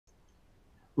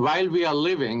While we are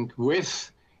living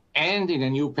with and in a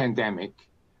new pandemic,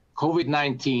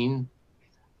 COVID-19,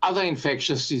 other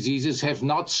infectious diseases have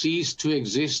not ceased to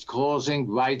exist,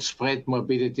 causing widespread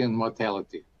morbidity and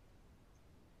mortality.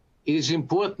 It is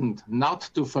important not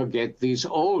to forget these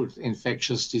old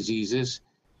infectious diseases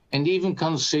and even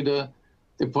consider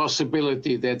the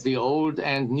possibility that the old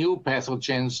and new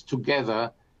pathogens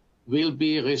together will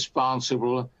be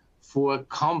responsible for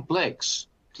complex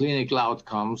clinical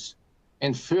outcomes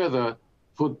and further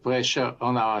put pressure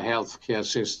on our healthcare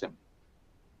system.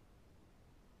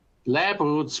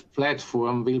 LabRoot's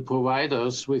platform will provide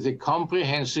us with a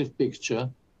comprehensive picture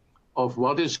of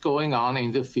what is going on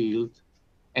in the field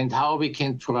and how we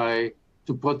can try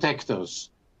to protect us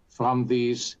from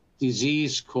these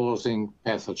disease-causing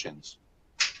pathogens.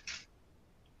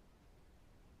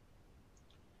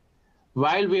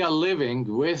 While we are living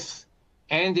with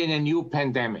and in a new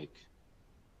pandemic,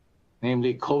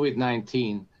 namely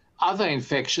COVID-19, other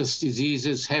infectious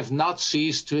diseases have not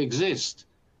ceased to exist,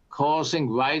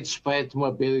 causing widespread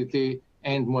morbidity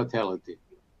and mortality.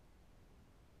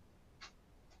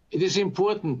 It is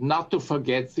important not to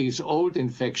forget these old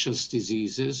infectious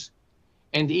diseases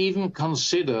and even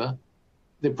consider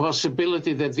the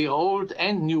possibility that the old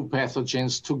and new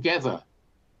pathogens together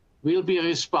will be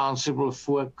responsible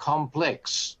for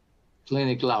complex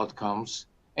clinical outcomes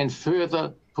and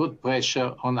further put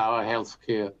pressure on our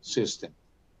healthcare system.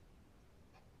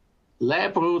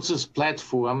 LabRoot's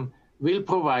platform will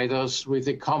provide us with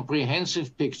a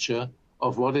comprehensive picture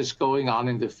of what is going on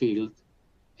in the field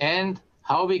and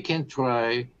how we can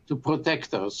try to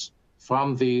protect us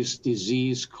from these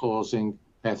disease-causing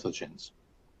pathogens.